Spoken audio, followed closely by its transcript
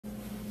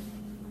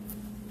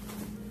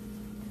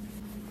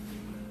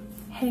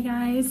Hey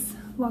guys,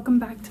 welcome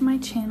back to my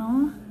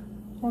channel.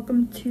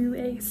 Welcome to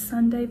a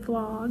Sunday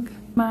vlog.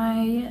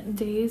 My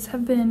days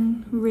have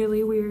been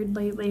really weird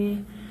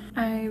lately.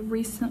 I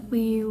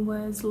recently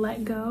was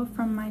let go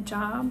from my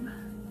job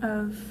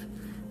of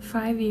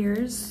 5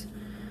 years,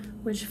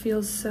 which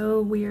feels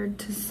so weird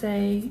to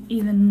say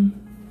even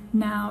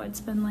now.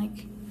 It's been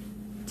like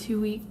 2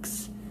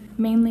 weeks,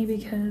 mainly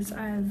because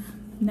I've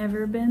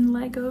never been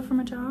let go from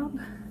a job,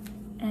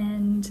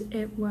 and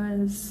it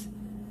was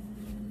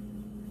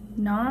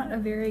not a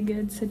very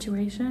good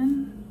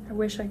situation. I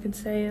wish I could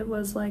say it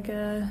was like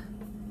oh,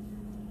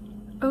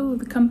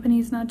 the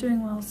company's not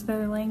doing well, so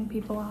they're laying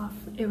people off.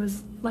 It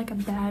was like a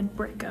bad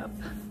breakup.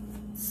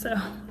 So,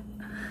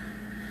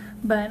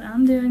 but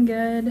I'm doing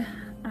good.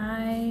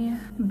 I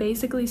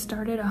basically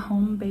started a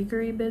home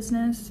bakery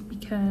business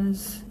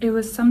because it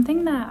was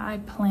something that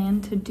I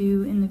planned to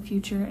do in the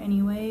future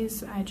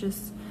anyways. I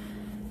just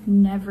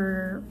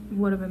never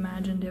would have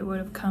imagined it would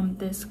have come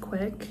this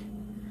quick.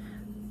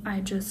 I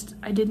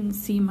didn't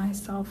see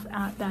myself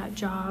at that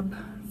job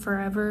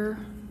forever,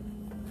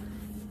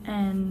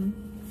 and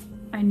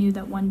I knew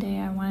that one day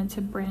I wanted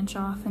to branch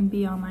off and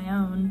be on my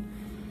own,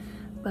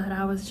 but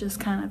I was just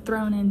kind of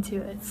thrown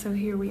into it, so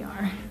here we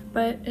are.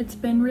 But it's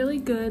been really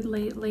good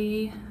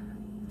lately.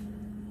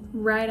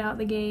 Right out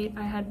the gate,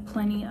 I had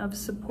plenty of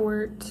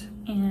support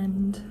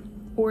and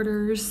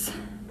orders,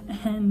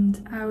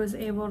 and I was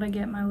able to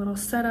get my little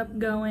setup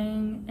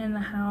going in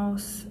the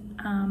house.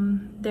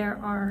 There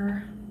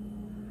are,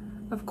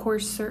 of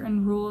course,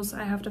 certain rules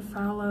I have to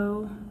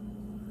follow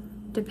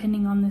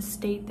depending on the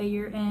state that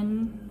you're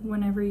in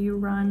whenever you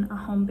run a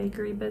home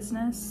bakery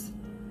business.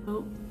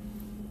 So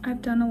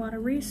I've done a lot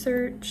of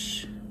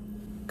research,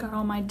 got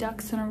all my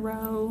ducks in a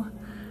row.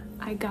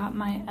 I got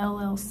my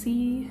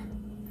LLC.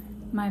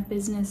 My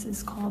business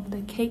is called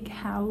The Cake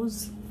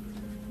House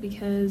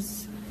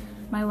because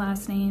my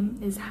last name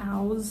is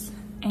House,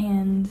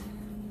 and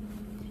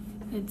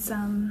it's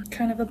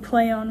kind of a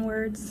play on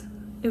words.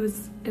 It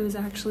was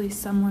actually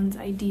someone's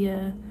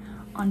idea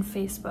on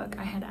Facebook.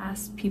 I had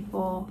asked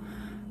people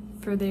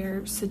for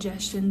their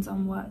suggestions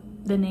on what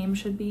the name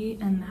should be,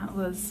 and that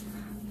was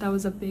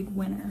a big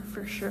winner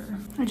for sure.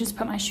 I just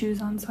put my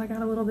shoes on, so I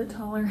got a little bit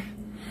taller.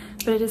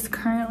 But it is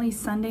currently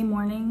Sunday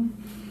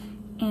morning,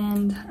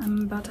 and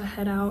I'm about to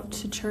head out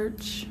to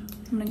church.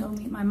 I'm gonna go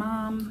meet my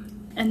mom,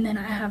 and then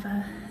I have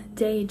a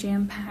day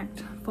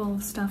jam-packed full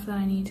of stuff that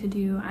I need to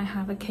do. I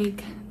have a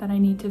cake that I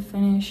need to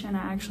finish, and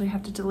I actually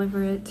have to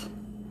deliver it.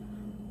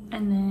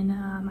 And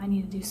then I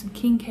need to do some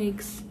king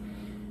cakes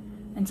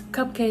and some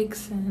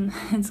cupcakes, and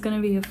it's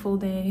gonna be a full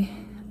day.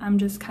 I'm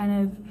just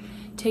kind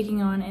of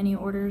taking on any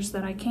orders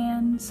that I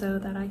can so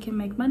that I can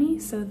make money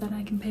so that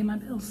I can pay my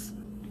bills.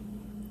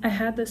 I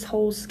had this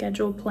whole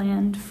schedule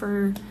planned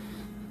for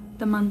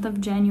the month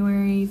of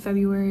January,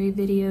 February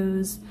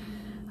videos.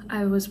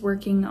 I was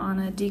working on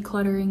a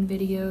decluttering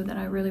video that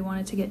I really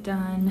wanted to get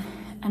done,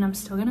 and I'm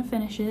still gonna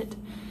finish it,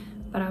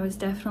 but I was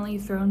definitely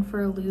thrown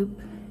for a loop,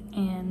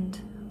 and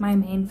my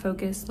main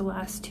focus the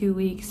last 2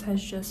 weeks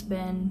has just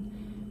been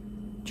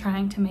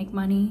trying to make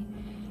money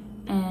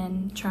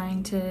and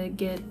trying to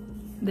get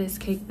this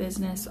cake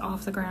business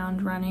off the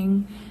ground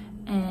running,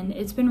 and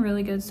it's been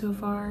really good so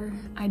far.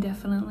 I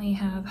definitely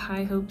have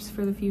high hopes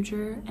for the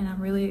future, and I'm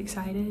really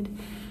excited,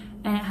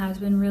 and it has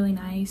been really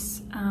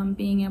nice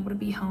being able to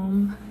be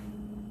home,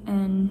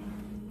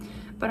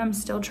 but I'm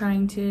still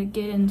trying to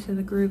get into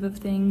the groove of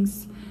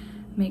things,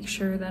 make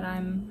sure that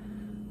I'm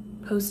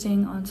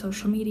posting on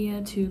social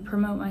media to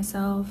promote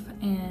myself,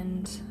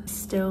 and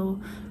still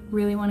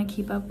really want to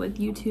keep up with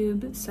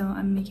YouTube, so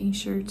I'm making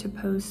sure to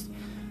post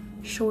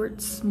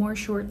shorts, more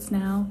shorts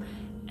now,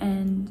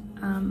 and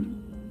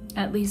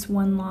at least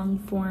one long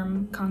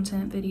form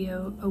content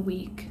video a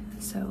week.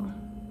 So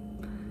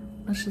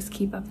let's just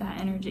keep up that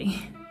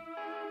energy.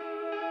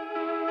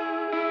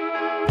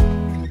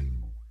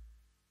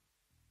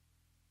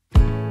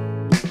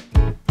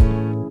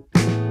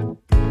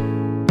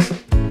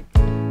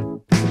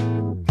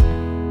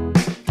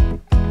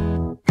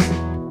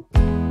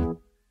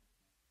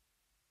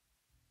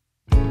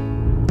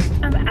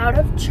 Out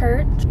of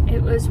church.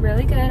 It was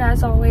really good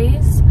as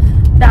always.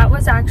 That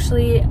was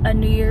actually a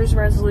New Year's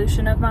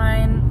resolution of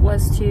mine,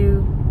 was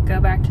to go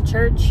back to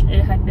church.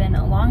 It had been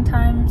a long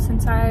time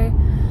since I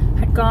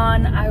had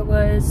gone. I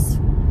was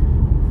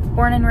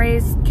born and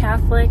raised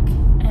Catholic,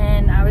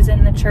 and I was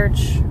in the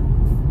church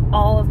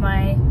all of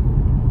my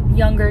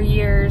younger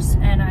years,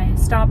 and I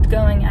stopped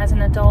going as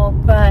an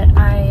adult, but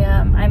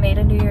I made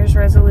a New Year's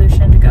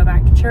resolution to go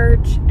back to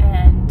church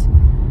and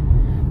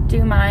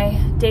do my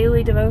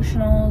daily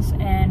devotionals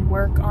and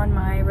work on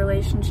my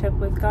relationship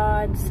with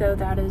God. So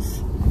that is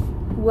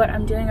what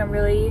I'm doing. I'm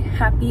really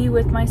happy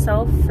with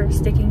myself for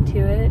sticking to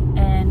it,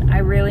 and I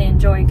really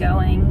enjoy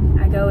going.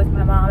 I go with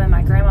my mom and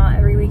my grandma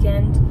every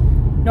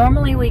weekend.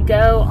 Normally we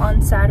go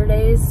on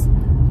Saturdays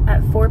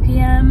at 4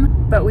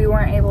 p.m., but we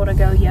weren't able to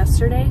go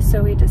yesterday,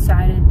 so we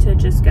decided to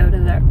just go to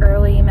the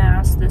early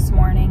mass this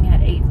morning at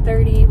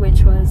 8:30,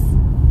 which was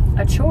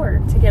a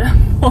chore to get up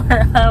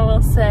for, I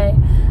will say.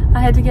 I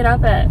had to get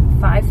up at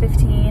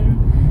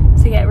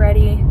 5:15 to get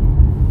ready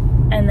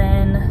and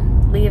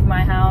then leave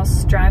my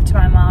house, drive to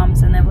my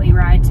mom's, and then we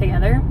ride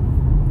together.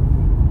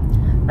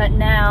 But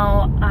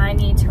now I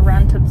need to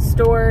run to the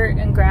store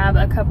and grab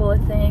a couple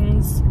of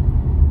things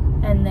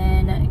and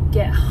then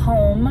get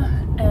home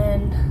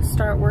and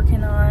start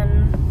working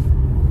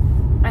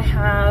on, I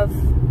have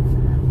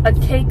a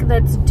cake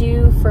that's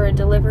due for a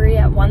delivery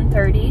at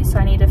 1:30, so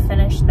I need to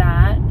finish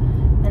that.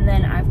 And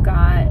then I've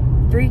got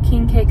 3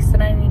 king cakes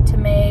that I need to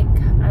make.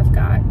 I've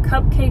got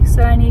cupcakes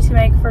that I need to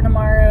make for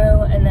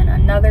tomorrow, and then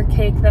another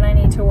cake that I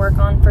need to work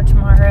on for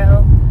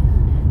tomorrow.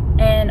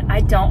 And I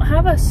don't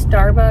have a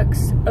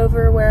Starbucks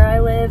over where I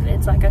live.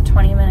 It's like a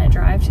 20-minute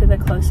drive to the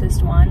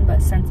closest one,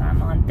 but since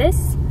I'm on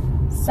this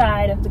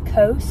side of the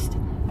coast,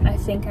 I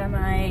think I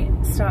might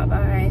stop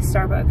by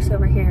Starbucks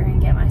over here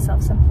and get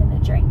myself something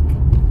to drink.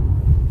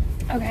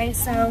 Okay,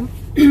 so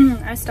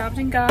I stopped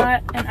and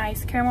got an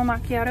iced caramel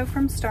macchiato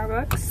from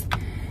Starbucks,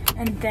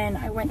 and then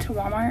I went to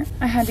Walmart.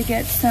 I had to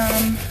get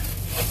some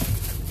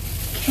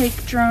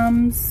cake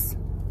drums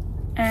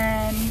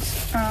and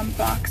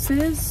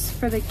boxes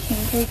for the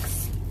king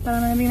cakes that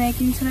I'm gonna be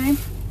making today.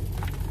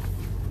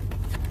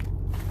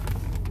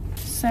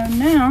 So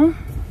now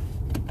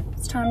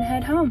it's time to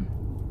head home.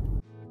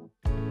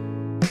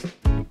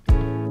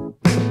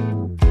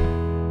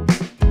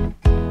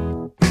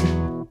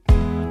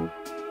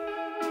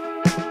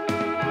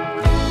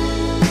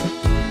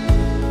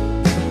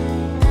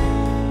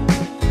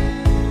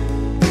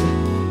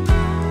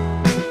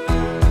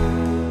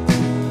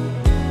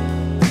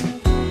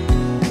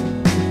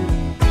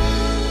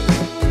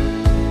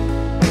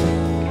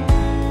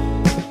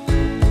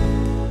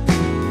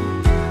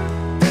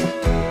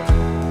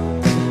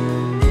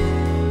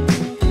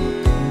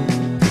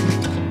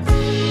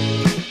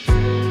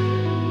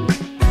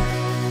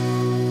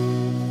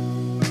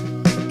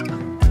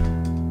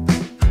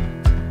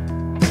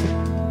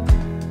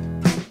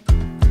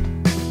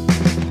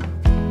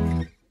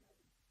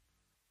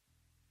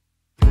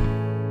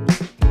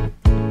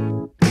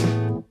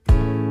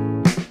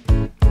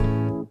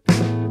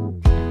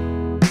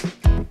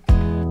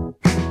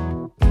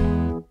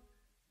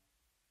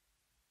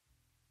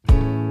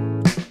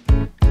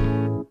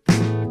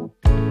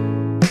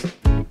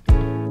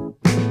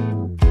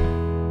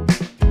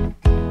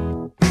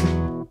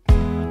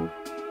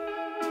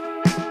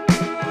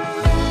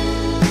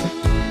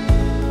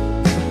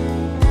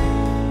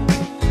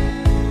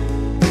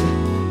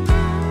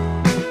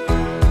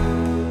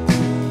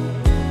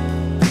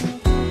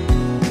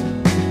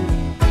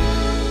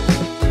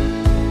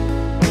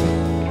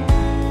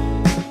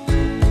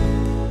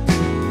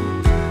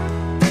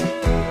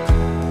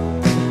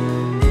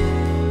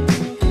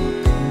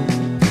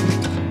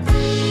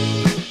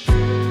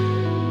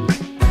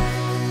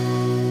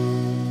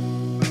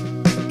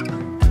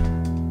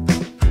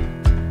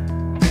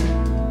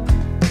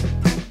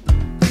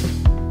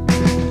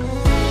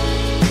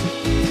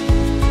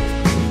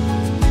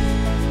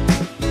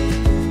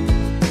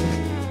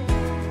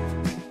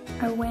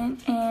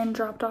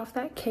 Dropped off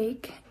that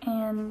cake,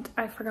 and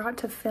I forgot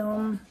to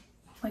film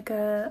like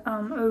a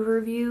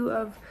overview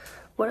of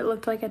what it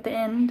looked like at the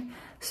end,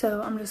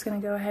 so I'm just gonna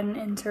go ahead and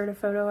insert a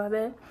photo of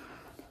it.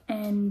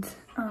 And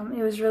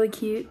it was really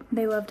cute.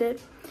 They loved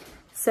it.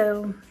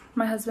 So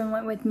my husband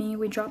went with me.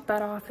 We dropped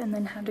that off and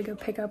then had to go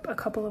pick up a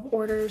couple of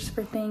orders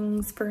for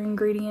things, for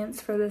ingredients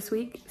for this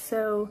week.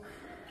 So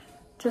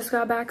just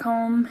got back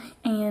home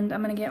and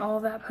I'm gonna get all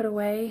of that put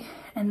away,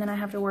 and then I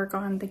have to work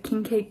on the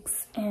king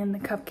cakes and the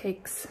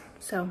cupcakes.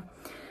 So,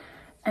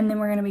 and then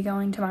we're gonna be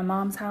going to my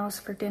mom's house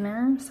for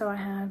dinner. So I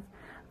have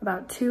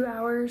about 2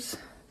 hours,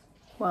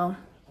 well,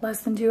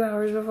 less than 2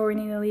 hours before we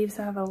need to leave.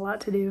 So I have a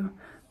lot to do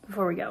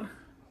before we go.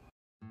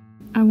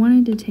 I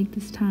wanted to take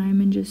this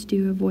time and just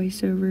do a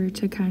voiceover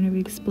to kind of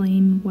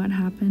explain what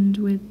happened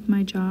with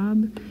my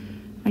job.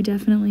 I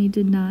definitely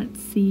did not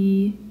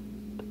see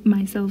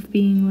myself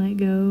being let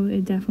go.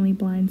 It definitely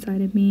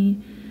blindsided me,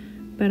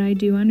 but I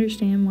do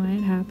understand why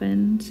it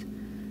happened.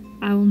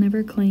 I will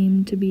never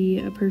claim to be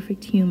a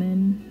perfect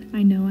human.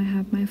 I know I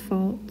have my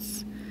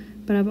faults,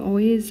 but I've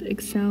always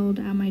excelled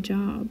at my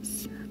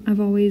jobs. I've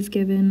always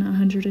given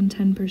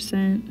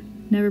 110%,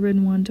 never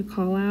been one to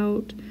call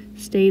out,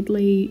 stayed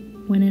late,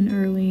 went in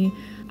early.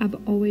 I've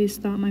always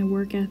thought my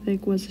work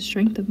ethic was a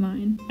strength of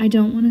mine. I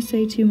don't want to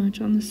say too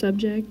much on the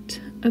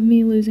subject of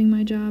me losing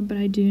my job, but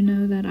I do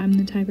know that I'm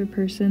the type of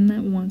person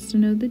that wants to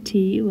know the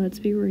tea, let's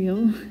be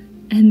real.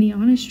 And the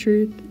honest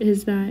truth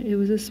is that it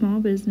was a small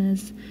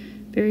business,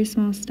 very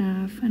small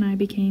staff, and I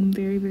became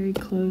very, very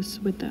close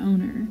with the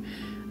owner.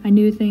 I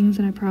knew things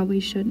that I probably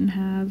shouldn't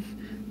have.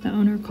 The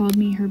owner called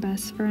me her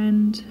best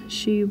friend.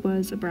 She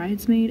was a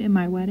bridesmaid in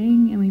my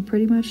wedding, and we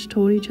pretty much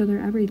told each other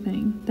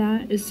everything.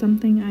 That is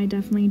something I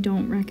definitely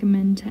don't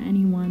recommend to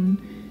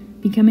anyone,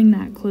 Becoming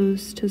that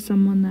close to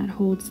someone that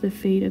holds the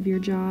fate of your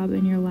job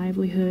and your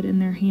livelihood in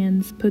their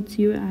hands puts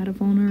you at a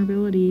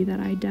vulnerability that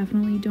I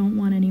definitely don't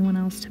want anyone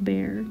else to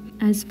bear.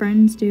 As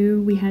friends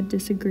do, we had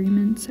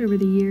disagreements over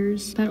the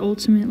years that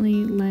ultimately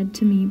led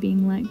to me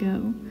being let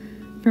go.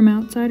 From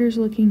outsiders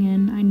looking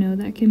in, I know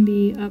that can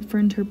be up for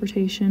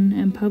interpretation,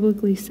 and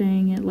publicly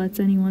saying it lets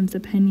anyone's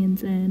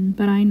opinions in,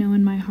 but I know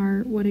in my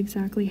heart what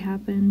exactly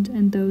happened,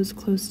 and those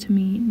close to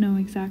me know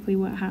exactly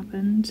what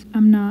happened.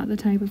 I'm not the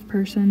type of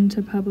person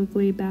to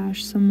publicly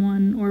bash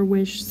someone or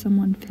wish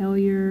someone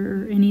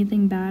failure or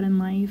anything bad in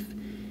life.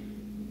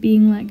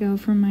 Being let go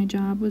from my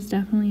job was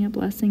definitely a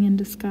blessing in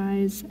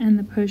disguise and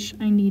the push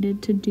I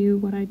needed to do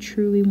what I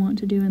truly want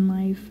to do in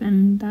life,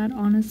 and that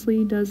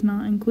honestly does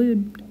not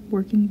include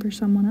working for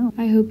someone else.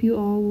 I hope you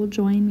all will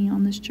join me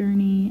on this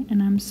journey,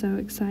 and I'm so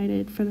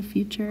excited for the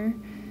future.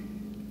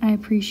 I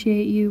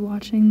appreciate you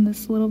watching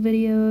this little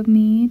video of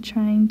me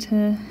trying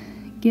to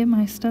get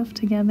my stuff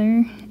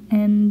together,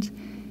 and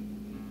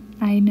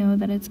I know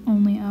that it's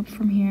only up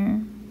from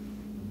here.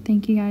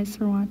 Thank you guys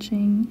for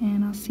watching,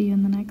 and I'll see you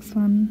in the next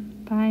one.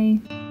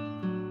 Bye.